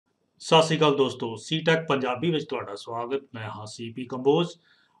ਸਤਿ ਸ਼੍ਰੀ ਅਕਾਲ ਦੋਸਤੋ ਸੀਟੈਕ ਪੰਜਾਬੀ ਵਿੱਚ ਤੁਹਾਡਾ ਸਵਾਗਤ। ਮੈਂ ਹਾਂ ਸੀਪੀ ਕੰਬੋਜ।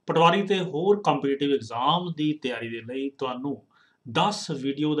 ਪਟਵਾਰੀ ਤੇ ਹੋਰ ਕੰਪੀਟੀਟਿਵ ਐਗਜ਼ਾਮ ਦੀ ਤਿਆਰੀ ਦੇ ਲਈ ਤੁਹਾਨੂੰ 10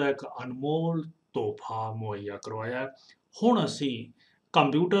 ਵੀਡੀਓ ਦਾ ਇੱਕ ਅਨਮੋਲ ਤੋਹਫਾ ਮੁਹੱਈਆ ਕਰਵਾਇਆ ਹੈ। ਹੁਣ ਅਸੀਂ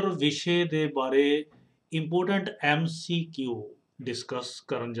ਕੰਪਿਊਟਰ ਵਿਸ਼ੇ ਦੇ ਬਾਰੇ ਇੰਪੋਰਟੈਂਟ MCQ ਡਿਸਕਸ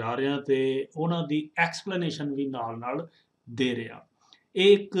ਕਰਨ ਜਾ ਰਹੇ ਹਾਂ ਤੇ ਉਹਨਾਂ ਦੀ ਐਕਸਪਲੇਨੇਸ਼ਨ ਵੀ ਨਾਲ ਦੇ ਰਹੇ ਹਾਂ।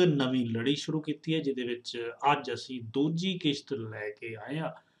 ਇਹ ਇੱਕ ਨਵੀਂ ਲੜੀ ਸ਼ੁਰੂ ਕੀਤੀ ਹੈ ਜਿਹਦੇ ਵਿੱਚ ਅੱਜ ਅਸੀਂ ਦੂਜੀ ਕਿਸ਼ਤ ਲੈ ਕੇ ਆਏ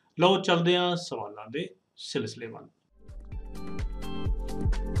ਹਾਂ। ਲਓ ਚੱਲਦੇ ਹਾਂ ਸਵਾਲਾਂ ਦੇ ਸਿਲਸਿਲੇ ਵੱਲ।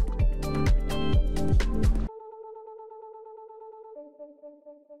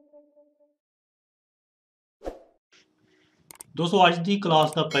 ਦੋਸਤੋ ਅੱਜ ਦੀ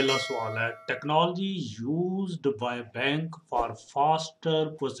ਕਲਾਸ ਦਾ ਪਹਿਲਾ ਸਵਾਲ ਹੈ technology used ਬਾय bank for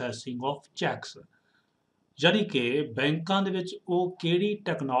foster processing of checks. ਯਾਨੀ ਕਿ ਬੈਂਕਾਂ ਦੇ ਵਿੱਚ ਉਹ ਕਿਹੜੀ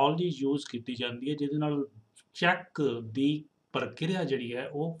ਟੈਕਨੋਲੋਜੀ ਯੂਜ਼ ਕੀਤੀ ਜਾਂਦੀ ਹੈ ਜਿਹਦੇ ਨਾਲ ਚੈੱਕ ਦੀ ਪ੍ਰਕਿਰਿਆ ਜਿਹੜੀ ਹੈ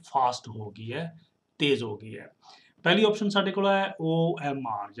ਉਹ ਫਾਸਟ ਹੋ ਗਈ ਹੈ, ਤੇਜ਼ ਹੋ ਗਈ ਹੈ। ਪਹਿਲੀ ਆਪਸ਼ਨ ਸਾਡੇ ਕੋਲ ਹੈ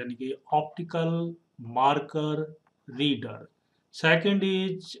OMR ਯਾਨੀ ਕਿ optical marker reader. Second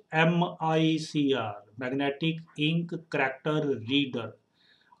is MICR magnetic ink character reader.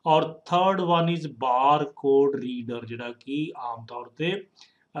 ਔਰ third one is bar code reader ਜਿਹੜਾ ਕਿ ਆਮ ਤੌਰ ਤੇ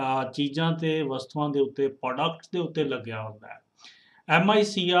ਚੀਜ਼ਾਂ ਤੇ ਵਸਤੂਆਂ ਦੇ ਉੱਤੇ ਪ੍ਰੋਡਕਟਸ ਦੇ ਉੱਤੇ ਲੱਗਿਆ ਹੁੰਦਾ ਹੈ।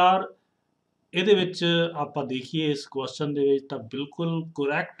 MICR ਇਹਦੇ ਵਿੱਚ ਆਪਾਂ ਦੇਖੀਏ ਇਸ ਕੁਐਸਚਨ ਦੇ ਵਿੱਚ ਤਾਂ ਬਿਲਕੁਲ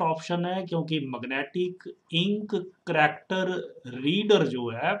ਕਰੈਕਟ ਆਪਸ਼ਨ ਹੈ ਕਿਉਂਕਿ ਮੈਗਨੈਟਿਕ ਇੰਕ ਕਰੈਕਟਰ ਰੀਡਰ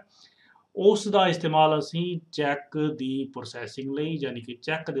ਜੋ ਹੈ ਉਸ ਦਾ ਇਸਤੇਮਾਲ ਅਸੀਂ ਚੈੱਕ ਦੀ ਪ੍ਰੋਸੈਸਿੰਗ ਲਈ ਯਾਨੀ ਕਿ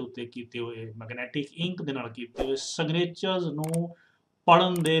ਚੈੱਕ ਦੇ ਉੱਤੇ ਕੀਤੇ ਹੋਏ ਮੈਗਨੈਟਿਕ ਇੰਕ ਦੇ ਨਾਲ ਕੀਤੇ ਹੋਏ ਸਿਗਨੇਚਰਸ ਨੂੰ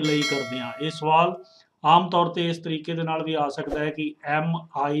ਪੜ੍ਹਨ ਦੇ ਲਈ ਕਰਦੇ ਹਾਂ। ਇਹ ਸਵਾਲ ਆਮ ਤੌਰ ਤੇ ਇਸ ਤਰੀਕੇ ਦੇ ਨਾਲ ਵੀ ਆ ਸਕਦਾ ਹੈ ਕਿ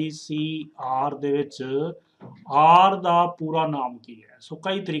MICR ਦੇ ਵਿੱਚ R ਦਾ ਪੂਰਾ ਨਾਮ ਕੀ ਹੈ। ਸੋ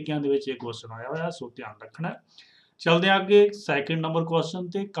ਕਈ ਤਰੀਕਿਆਂ ਦੇ ਵਿੱਚ ਇਹ ਕੁਐਸਚਨ ਆਇਆ ਹੋਇਆ, ਸੋ ਧਿਆਨ ਰੱਖਣਾ। ਚਲਦੇ ਹਾਂ ਅੱਗੇ ਸੈਕਿੰਡ ਨੰਬਰ ਕੁਐਸਚਨ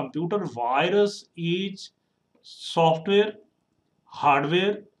ਤੇ। Computer virus is software,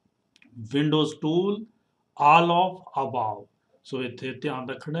 hardware, windows tool, all of ਅਬਾਵ। ਸੋ ਇੱਥੇ ਧਿਆਨ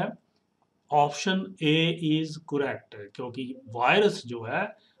ਰੱਖਣਾ ਆਪਸ਼ਨ A ਇਜ਼ ਕਰੈਕਟ ਕਿਉਂਕਿ ਵਾਇਰਸ ਜੋ ਹੈ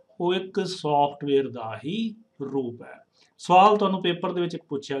ਉਹ ਇੱਕ ਸੌਫਟਵੇਅਰ ਦਾ ਹੀ ਰੂਪ ਹੈ। ਸਵਾਲ ਤੁਹਾਨੂੰ ਪੇਪਰ ਦੇ ਵਿੱਚ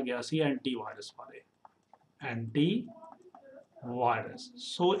ਪੁੱਛਿਆ ਗਿਆ ਸੀ ਐਂਟੀਵਾਇਰਸ ਬਾਰੇ। ਐਂਟੀਵਾਇਰਸ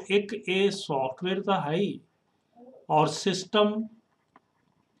ਸੋ ਇੱਕ ਇਹ ਸੌਫਟਵੇਅਰ ਤਾਂ ਹੈ ਹੀ ਔਰ ਸਿਸਟਮ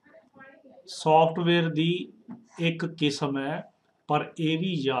ਸੌਫਟਵੇਅਰ ਦੀ ਇੱਕ ਕਿਸਮ ਹੈ, ਪਰ ਇਹ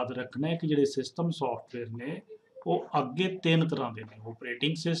ਵੀ ਯਾਦ ਰੱਖਣਾ ਹੈ ਕਿ ਜਿਹੜੇ ਸਿਸਟਮ ਸੌਫਟਵੇਅਰ ਨੇ ਉਹ ਅੱਗੇ ਤਿੰਨ ਤਰ੍ਹਾਂ ਦੇ ਨੇ।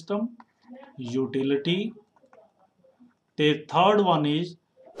 ਆਪਰੇਟਿੰਗ ਸਿਸਟਮ, ਯੂਟਿਲਿਟੀ ਤੇ ਥਰਡ ਵਨ ਇਜ਼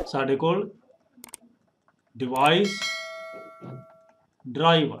ਸਾਡੇ ਕੋਲ ਡਿਵਾਈਸ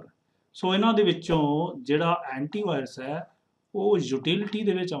ਡਰਾਈਵਰ। ਸੋ ਇਹਨਾਂ ਦੇ ਵਿੱਚੋਂ ਜਿਹੜਾ ਐਂਟੀਵਾਇਰਸ ਹੈ ਉਹ ਯੂਟਿਲਿਟੀ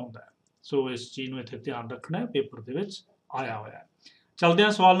ਦੇ ਵਿੱਚ ਆਉਂਦਾ ਹੈ। ਸੋ ਇਸ ਚੀਜ਼ ਨੂੰ ਇੱਥੇ ਧਿਆਨ ਰੱਖਣਾ ਹੈ, ਪੇਪਰ ਦੇ ਵਿੱਚ ਆਇਆ ਹੋਇਆ ਹੈ। ਚਲਦੇ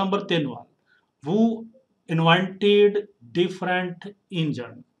ਹਾਂ ਸਵਾਲ ਨੰਬਰ 3 ਵੱਲ। who invented different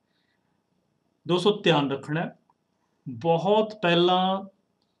engine। ਦੋਸਤੋ ਧਿਆਨ ਰੱਖਣਾ ਬਹੁਤ ਪਹਿਲਾਂ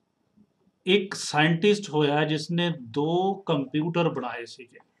ਇੱਕ ਸਾਇੰਟਿਸਟ ਹੋਇਆ ਜਿਸਨੇ 2 ਕੰਪਿਊਟਰ ਬਣਾਏ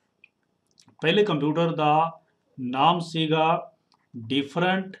ਸੀਗੇ। ਪਹਿਲੇ ਕੰਪਿਊਟਰ ਦਾ ਨਾਮ ਸੀਗਾ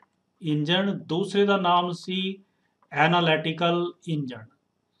ਡਿਫਰੈਂਟ ਇੰਜਨ, ਦੂਸਰੇ ਦਾ ਨਾਮ ਸੀ ਐਨਾਲਿਟੀਕਲ ਇੰਜਨ।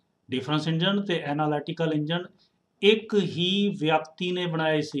 ਡਿਫਰੈਂਸ ਇੰਜਨ ਤੇ ਐਨਾਲਿਟੀਕਲ ਇੰਜਨ ਇੱਕ ਹੀ ਵਿਅਕਤੀ ਨੇ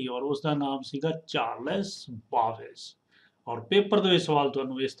ਬਣਾਏ ਸੀ ਔਰ ਉਸ ਦਾ ਨਾਮ ਸੀਗਾ ਚਾਰਲਸ ਬਾਵੇਜ। ਔਰ ਪੇਪਰ ਦੇ ਵਿੱਚ ਸਵਾਲ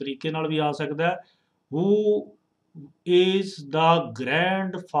ਤੁਹਾਨੂੰ ਇਸ ਤਰੀਕੇ ਨਾਲ ਵੀ ਆ ਸਕਦਾ ਹੈ who is the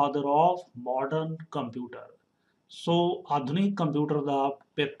grandfather of modern computer। ਸੋ ਆਧੁਨਿਕ ਕੰਪਿਊਟਰ ਦਾ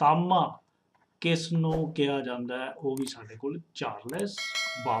ਪਿਤਾਮਾ ਕਿਸ ਨੂੰ ਕਿਹਾ ਜਾਂਦਾ ਹੈ, ਉਹ ਵੀ ਸਾਡੇ ਕੋਲ ਚਾਰਲਸ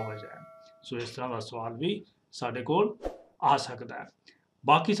ਬਾਵੇਜ ਹੈ। ਸੋ ਇਸ ਤਰ੍ਹਾਂ ਦਾ ਸਵਾਲ ਵੀ ਸਾਡੇ ਕੋਲ ਆ ਸਕਦਾ ਹੈ।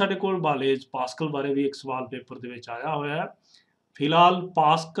 ਬਾਕੀ ਸਾਡੇ ਕੋਲ ਬਾਲੇਜ ਪਾਸਕਲ ਬਾਰੇ ਵੀ ਇੱਕ ਸਵਾਲ ਪੇਪਰ ਦੇ ਵਿੱਚ ਆਇਆ ਹੋਇਆ ਹੈ। ਫਿਲਹਾਲ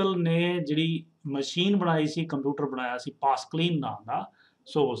ਪਾਸਕਲ ਨੇ ਜਿਹੜੀ ਮਸ਼ੀਨ ਬਣਾਈ ਸੀ, ਕੰਪਿਊਟਰ ਬਣਾਇਆ ਸੀ ਪਾਸਕਲੀਨ ਨਾਮ ਦਾ,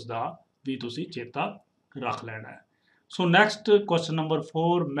 ਸੋ ਉਸ ਦਾ ਵੀ ਤੁਸੀਂ ਚੇਤਾ ਰੱਖ ਲੈਣਾ ਹੈ। So next question number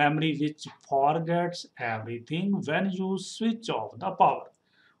 4 memory which ਫੋਰਗੇਟਸ everything when you switch off the power.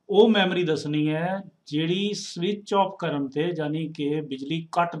 ਉਹ ਮੈਮਰੀ ਦੱਸਣੀ ਹੈ ਜਿਹੜੀ ਸਵਿਚ ਆਫ ਕਰਨ ਤੇ ਯਾਨੀ ਕਿ ਬਿਜਲੀ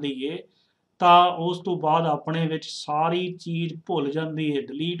ਕੱਟ ਦਈਏ ਤਾਂ ਉਸ ਤੋਂ ਬਾਅਦ ਆਪਣੇ ਵਿੱਚ ਸਾਰੀ ਚੀਜ਼ ਭੁੱਲ ਜਾਂਦੀ ਹੈ,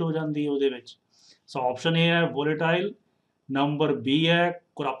 ਡਿਲੀਟ ਹੋ ਜਾਂਦੀ ਹੈ ਉਹਦੇ ਵਿੱਚ। ਸੋ ਆਪਸ਼ਨ A ਹੈ ਵੋਲੇਟਾਈਲ, ਨੰਬਰ B ਹੈ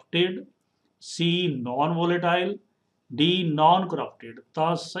ਕਰਪਟਿਡ, C ਨॉन ਵੋਲੇਟਾਈਲ, D ਨॉन ਕਰਪਟਿਡ।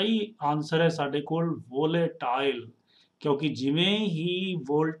 ਤਾਂ ਸਹੀ ਆਨਸਰ ਹੈ ਸਾਡੇ ਕੋਲ ਵੋਲੇਟਾਈਲ ਕਿਉਂਕਿ ਜਿਵੇਂ ਹੀ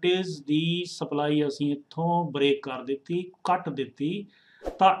ਵੋਲਟੇਜ ਦੀ ਸਪਲਾਈ ਅਸੀਂ ਇੱਥੋਂ ਬ੍ਰੇਕ ਕਰ ਦਿੱਤੀ, ਕੱਟ ਦਿੱਤੀ,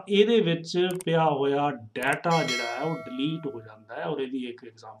 ਤਾਂ ਇਹਦੇ ਵਿੱਚ ਪਿਆ ਹੋਇਆ ਡਾਟਾ ਜਿਹੜਾ ਹੈ ਉਹ ਡਿਲੀਟ ਹੋ ਜਾਂਦਾ ਹੈ। ਔਰ ਇਹਦੀ ਇੱਕ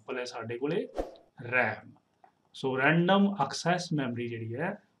ਐਗਜ਼ਾਮਪਲ ਹੈ ਸਾਡੇ ਕੋਲੇ ਰੈਮ। ਸੋ ਰੈਂਡਮ ਐਕਸੈਸ ਮੈਮਰੀ ਜਿਹੜੀ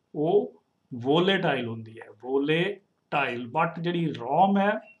ਹੈ ਉਹ ਵੋਲੇਟਾਈਲ ਹੁੰਦੀ ਹੈ, ਵੋਲੇਟਾਈਲ। ਬਟ ਜਿਹੜੀ ਰੋਮ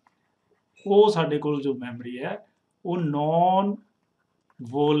ਹੈ वो साडे कोल जो मैमरी है वो नॉन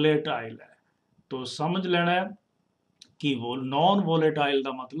वोलेटाइल है। तो समझ लेना है कि वो नॉन वोलेटाइल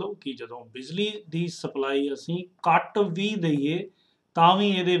का मतलब कि ਜਦੋਂ बिजली की सप्लाई ਅਸੀਂ ਕੱਟ भी दईए ਤਾਂ ਵੀ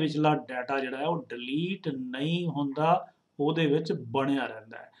ਇਹਦੇ ਵਿਚਲਾ ਡਾਟਾ ਜਿਹੜਾ ਹੈ ਉਹ ਡਿਲੀਟ ਨਹੀਂ ਹੁੰਦਾ, ਉਹਦੇ ਵਿੱਚ ਬਣਿਆ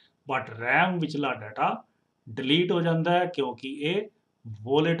ਰਹਿੰਦਾ ਹੈ। ਬਟ ਰੈਮ ਵਿਚਲਾ ਡਾਟਾ ਡਿਲੀਟ ਹੋ ਜਾਂਦਾ ਹੈ ਕਿਉਂਕਿ ਇਹ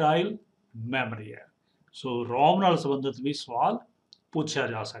ਵੋਲੇਟਾਈਲ ਮੈਮਰੀ ਹੈ। ਸੋ ਰੋਮ ਨਾਲ ਸੰਬੰਧਿਤ ਵੀ ਸਵਾਲ ਪੁੱਛਿਆ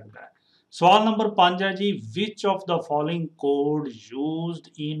ਜਾ ਸਕਦਾ ਹੈ। ਸਵਾਲ ਨੰਬਰ 5 ਹੈ ਜੀ, which of the following code used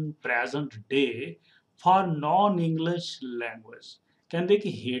in present day for ਨॉन English language. ਕਹਿੰਦੇ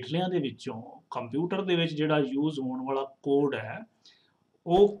ਕਿ ਹੇਠਲਿਆਂ ਦੇ ਵਿੱਚੋਂ ਕੰਪਿਊਟਰ ਦੇ ਵਿੱਚ ਜਿਹੜਾ ਯੂਜ਼ ਹੋਣ ਵਾਲਾ ਕੋਡ ਹੈ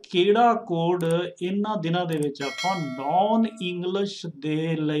ਉਹ ਕਿਹੜਾ ਕੋਡ ਇਹਨਾਂ ਦਿਨਾਂ ਦੇ ਵਿੱਚ ਆਪਾਂ ਨॉन ਇੰਗਲਿਸ਼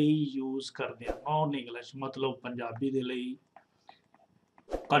ਦੇ ਲਈ ਯੂਜ਼ ਕਰਦੇ ਹਾਂ। ਨॉन ਇੰਗਲਿਸ਼ ਮਤਲਬ ਪੰਜਾਬੀ ਦੇ ਲਈ,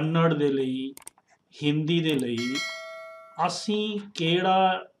 ਕੰਨੜ ਦੇ ਲਈ, ਹਿੰਦੀ ਦੇ ਲਈ ਅਸੀਂ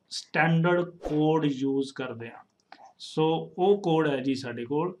ਕਿਹੜਾ ਸਟੈਂਡਰਡ ਕੋਡ ਯੂਜ਼ ਕਰਦੇ ਹਾਂ। ਸੋ ਉਹ ਕੋਡ ਹੈ ਜੀ ਸਾਡੇ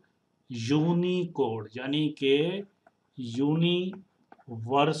ਕੋਲ यूनीकोड, यानी कि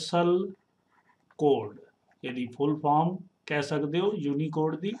यूनीवर्सल कोड, यदि फुल फॉर्म कह सकते हो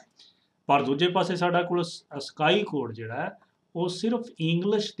यूनीकोड दी। पर दूजे पासे साडा कोल स्काई कोड जिहड़ा है वो सिर्फ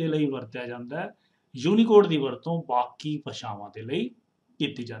इंग्लिश के लिए वरत्या जाता है, यूनीकोड की वरतों बाकी भाषावां के लिए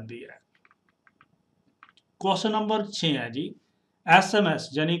की जाती है। क्वेश्चन नंबर 6 है जी, SMS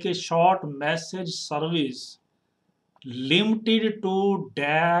यानी कि short message service limited to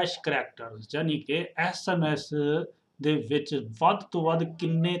dash characters, यानी कि SMS ਦੇ ਵਿੱਚ ਵੱਧ ਤੋਂ ਵੱਧ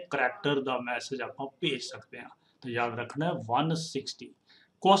ਕਿੰਨੇ ਕਰੈਕਟਰ ਦਾ ਮੈਸੇਜ ਆਪਾਂ ਭੇਜ ਸਕਦੇ ਹਾਂ। ਤਾਂ ਯਾਦ ਰੱਖਣਾ ਹੈ 160।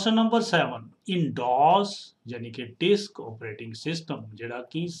 क्वेश्चन नंबर 7, इन DOS यानी कि डिस्क ऑपरेटिंग सिस्टम ਜਿਹੜਾ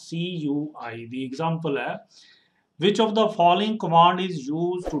ਕਿ CUI ਦੀ एग्जांपल है, which of the following command is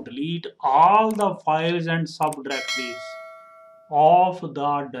used to delete all the files and subdirectories of the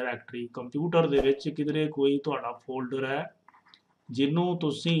डायरैक्टरी। Computer ਦੇ ਵਿੱਚ ਕਿਧਰੇ ਕੋਈ ਤੁਹਾਡਾ ਫੋਲਡਰ ਹੈ ਜਿਹਨੂੰ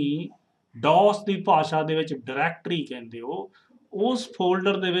ਤੁਸੀਂ ਡੌਸ ਦੀ ਭਾਸ਼ਾ ਦੇ ਵਿੱਚ ਡਾਇਰੈਕਟਰੀ ਕਹਿੰਦੇ ਹੋ, ਉਸ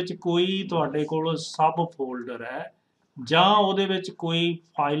ਫੋਲਡਰ ਦੇ ਵਿੱਚ ਕੋਈ ਤੁਹਾਡੇ ਕੋਲ ਸਬ ਫੋਲਡਰ ਹੈ ਜਾਂ ਉਹਦੇ ਵਿੱਚ ਕੋਈ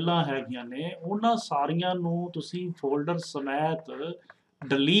ਫਾਈਲਾਂ ਹੈਗੀਆਂ ਨੇ, ਉਹਨਾਂ ਸਾਰੀਆਂ ਨੂੰ ਤੁਸੀਂ ਫੋਲਡਰ ਸਮੇਤ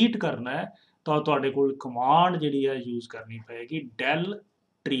ਡਿਲੀਟ ਕਰਨਾ ਹੈ ਤਾਂ ਤੁਹਾਡੇ ਕੋਲ ਕਮਾਂਡ ਜਿਹੜੀ ਹੈ ਯੂਜ਼ ਕਰਨੀ ਪਏਗੀ Dell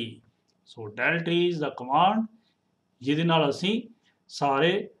tree. So Dell tree is the command ਜਿਹਦੇ ਨਾਲ ਅਸੀਂ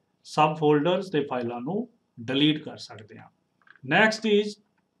ਸਾਰੇ ਸਬ ਫੋਲਡਰਸ ਤੇ ਫਾਈਲਾਂ ਨੂੰ ਡਿਲੀਟ ਕਰ ਸਕਦੇ ਹਾਂ। Next is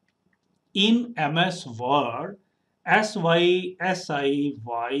in MS Word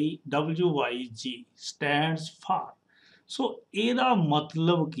SYSIWYG stands for। ਸੋ ਇਹਦਾ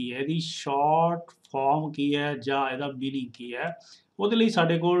ਮਤਲਬ ਕੀ ਹੈ, ਇਹਦੀ ਸ਼ਾਰਟ ਫਾਰਮ ਕੀ ਹੈ ਜਾਂ ਇਹਦਾ ਮੀਨਿੰਗ ਕੀ ਹੈ। ਉਹਦੇ ਲਈ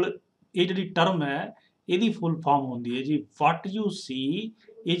ਸਾਡੇ ਕੋਲ ਇਹ ਜਿਹੜੀ ਟਰਮ ਹੈ ਇਹਦੀ ਫੁੱਲ ਫਾਰਮ ਹੁੰਦੀ ਹੈ ਜੀ, what you see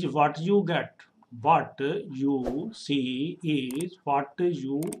is what you get, what you see is what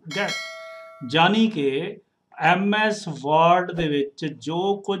you get। ਯਾਨੀ ਕਿ MS Word ਦੇ ਵਿੱਚ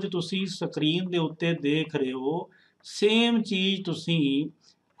ਜੋ ਕੁਝ ਤੁਸੀਂ ਸਕਰੀਨ ਦੇ ਉੱਤੇ ਦੇਖ ਰਹੇ ਹੋ ਸੇਮ ਚੀਜ਼ ਤੁਸੀਂ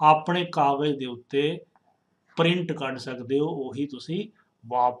ਆਪਣੇ ਕਾਗਜ਼ ਦੇ ਉੱਤੇ ਪ੍ਰਿੰਟ ਕੱਢ ਸਕਦੇ ਹੋ, ਉਹੀ ਤੁਸੀਂ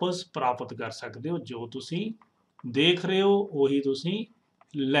ਵਾਪਸ ਪ੍ਰਾਪਤ ਕਰ ਸਕਦੇ ਹੋ। ਜੋ ਤੁਸੀਂ ਦੇਖ ਰਹੇ ਹੋ ਉਹੀ ਤੁਸੀਂ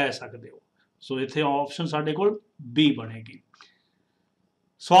ਲੈ ਸਕਦੇ ਹੋ। ਸੋ ਇੱਥੇ ਆਪਸ਼ਨ ਸਾਡੇ ਕੋਲ B ਬਣੇਗੀ।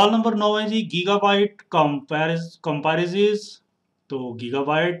 सवाल नंबर 9 है जी, गीगाबाइट कंपैरिजन। तो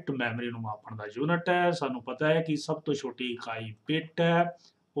गीगाबाइट मैमरी ਨੂੰ ਮਾਪਣ ਦਾ ਯੂਨਿਟ ਹੈ। ਸਾਨੂੰ ਪਤਾ ਹੈ ਕਿ ਸਭ ਤੋਂ ਛੋਟੀ ਇਕਾਈ ਬਿਟ ਹੈ,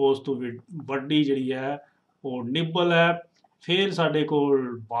 ਉਸ ਤੋਂ ਵੱਡੀ ਜਿਹੜੀ ਹੈ ਉਹ ਨਿਬਲ ਹੈ, ਫਿਰ ਸਾਡੇ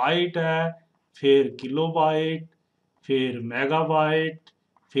ਕੋਲ ਬਾਈਟ ਹੈ, ਫਿਰ ਕਿਲੋਬਾਈਟ, ਫਿਰ ਮੈਗਾਬਾਈਟ,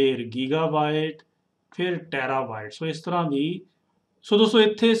 ਫਿਰ ਗੀਗਾਬਾਈਟ, ਫਿਰ ਟੈਰਾਬਾਈਟ। ਸੋ ਇਸ ਤਰ੍ਹਾਂ ਦੀ। ਸੋ ਦੋਸਤੋ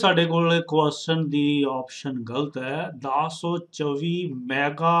ਇੱਥੇ ਸਾਡੇ ਕੋਲ ਕੁਐਸਚਨ ਦੀ ਆਪਸ਼ਨ ਗਲਤ ਹੈ, 1024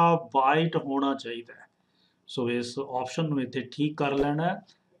 ਮੈਗਾਬਾਈਟ ਹੋਣਾ ਚਾਹੀਦਾ ਹੈ। ਸੋ ਇਸ ਆਪਸ਼ਨ ਨੂੰ ਇੱਥੇ ਠੀਕ ਕਰ ਲੈਣਾ ਹੈ।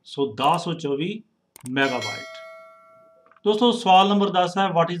 ਸੋ 1024 ਮੈਗਾਬਾਈਟ। ਦੋਸਤੋ ਸਵਾਲ ਨੰਬਰ 10 ਹੈ,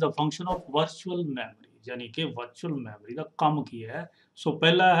 what is the function of virtual memory, यानी कि वर्चुअल मैमरी का काम की है। सो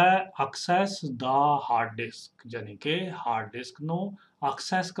पहला है एक्सैस द हार्ड डिस्क, यानी कि हार्ड डिस्क ਨੂੰ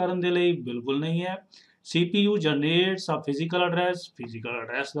एक्सैस ਕਰਨ ਦੇ ਲਈ ਬਿਲਕੁਲ ਨਹੀਂ ਹੈ। CPU generates a physical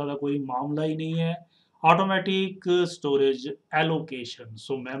address का कोई मामला ही नहीं है। ऑटोमैटिक स्टोरेज एलोकेशन,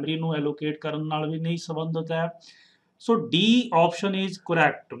 सो मैमरी ਨੂੰ एलोकेट ਕਰਨ ਨਾਲ भी नहीं संबंधित है। सो D option is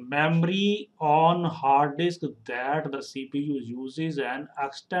correct, memory on hard disk that the CPU uses an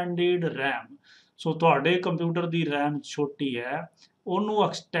extended RAM। ਸੋ ਤੁਹਾਡੇ ਕੰਪਿਊਟਰ ਦੀ ਰੈਮ ਛੋਟੀ ਹੈ, ਉਹਨੂੰ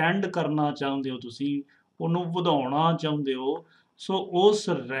ਐਕਸਟੈਂਡ ਕਰਨਾ ਚਾਹੁੰਦੇ ਹੋ, ਤੁਸੀਂ ਉਹਨੂੰ ਵਧਾਉਣਾ ਚਾਹੁੰਦੇ ਹੋ। ਸੋ ਉਸ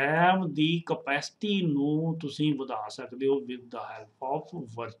ਰੈਮ ਦੀ ਕਪੈਸਿਟੀ ਨੂੰ ਤੁਸੀਂ ਵਧਾ ਸਕਦੇ ਹੋ with the help of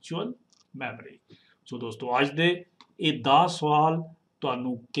virtual memory. ਸੋ ਦੋਸਤੋ ਅੱਜ ਦੇ ਇਹ 10 ਸਵਾਲ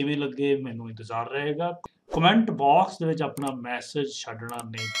ਤੁਹਾਨੂੰ ਕਿਵੇਂ ਲੱਗੇ ਮੈਨੂੰ ਇੰਤਜ਼ਾਰ ਰਹੇਗਾ। ਕਮੈਂਟ ਬਾਕਸ ਦੇ ਵਿੱਚ ਆਪਣਾ ਮੈਸੇਜ ਛੱਡਣਾ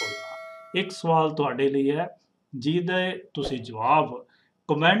ਨਹੀਂ ਭੁੱਲਣਾ। एक सवाल तुहाडे ਲਈ है ਜਿਹਦੇ ਤੁਸੀਂ जवाब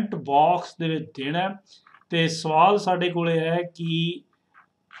कमेंट बॉक्स ਦੇ ਵਿੱਚ देना ਤੇ सवाल ਸਾਡੇ ਕੋਲੇ है कि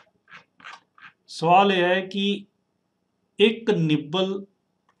सवाल यह है कि एक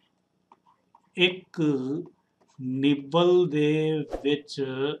ਨਿੱਬਲ ਦੇ ਵਿੱਚ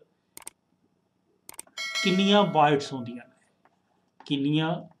ਕਿੰਨੀਆਂ ਬਾਈਟਸ ਹੁੰਦੀਆਂ ਨੇ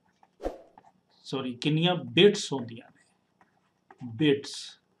ਕਿੰਨੀਆਂ ਬਿट्स ਹੁੰਦੀਆਂ ਨੇ ਬਿट्स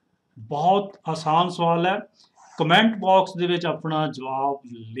बहुत आसान सवाल है कमेंट बॉक्स ਦੇ ਵਿੱਚ ਆਪਣਾ ਜਵਾਬ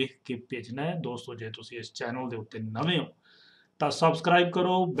ਲਿਖ ਕੇ ਭੇਜਣਾ ਹੈ ਦੋਸਤੋ ਜੇ ਤੁਸੀਂ ਇਸ ਚੈਨਲ ਦੇ ਉੱਤੇ ਨਵੇਂ ਹੋ ਤਾਂ ਸਬਸਕ੍ਰਾਈਬ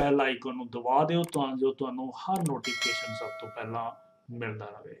ਕਰੋ ਬੈਲ ਆਈਕਨ ਨੂੰ ਦਬਾ ਦਿਓ ਤਾਂ ਜੋ ਤੁਹਾਨੂੰ ਹਰ ਨੋਟੀਫਿਕੇਸ਼ਨ ਸਭ ਤੋਂ ਪਹਿਲਾਂ ਮਿਲਦਾ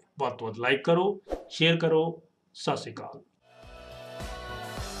ਰਹੇ ਵੱਧ ਤੋਂ ਵੱਧ ਲਾਈਕ ਕਰੋ ਸ਼ੇਅਰ ਕਰੋ ਸਤਿ ਸ਼੍ਰੀ ਅਕਾਲ